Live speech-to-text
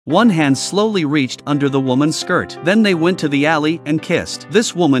One hand slowly reached under the woman's skirt. Then they went to the alley and kissed.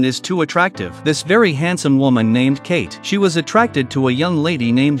 This woman is too attractive. This very handsome woman named Kate. She was attracted to a young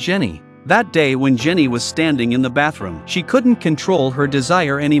lady named Jenny. That day when Jenny was standing in the bathroom, she couldn't control her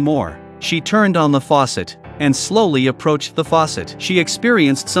desire anymore. She turned on the faucet and slowly approached the faucet. She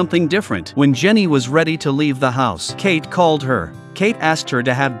experienced something different. When Jenny was ready to leave the house, Kate called her. Kate asked her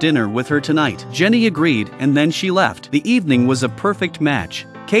to have dinner with her tonight. Jenny agreed, and then she left. The evening was a perfect match.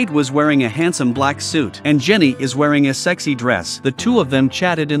 Kate was wearing a handsome black suit, and Jenny is wearing a sexy dress. The two of them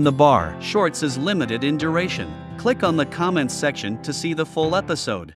chatted in the bar. Shorts is limited in duration. Click on the comments section to see the full episode.